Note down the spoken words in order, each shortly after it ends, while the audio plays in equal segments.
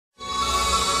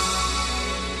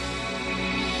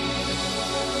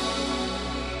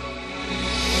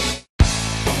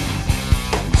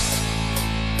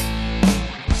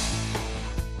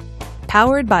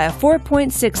powered by a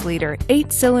 4.6-liter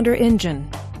 8-cylinder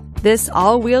engine. This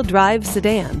all-wheel drive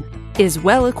sedan is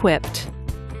well equipped.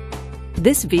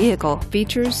 This vehicle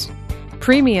features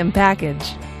premium package,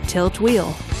 tilt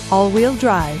wheel, all-wheel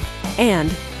drive, and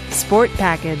sport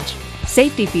package.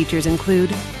 Safety features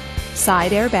include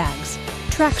side airbags,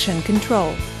 traction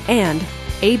control, and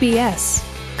ABS.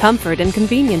 Comfort and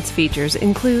convenience features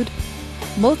include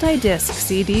multi-disc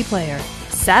CD player,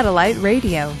 satellite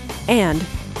radio, and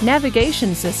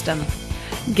navigation system.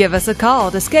 Give us a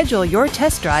call to schedule your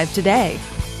test drive today.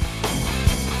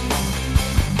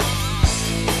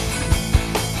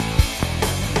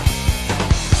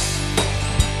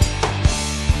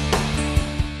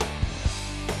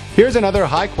 Here's another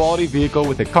high-quality vehicle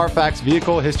with a Carfax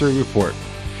Vehicle History Report.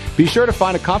 Be sure to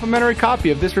find a complimentary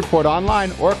copy of this report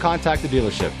online or contact the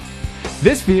dealership.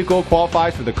 This vehicle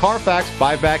qualifies for the Carfax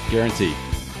Buyback Guarantee.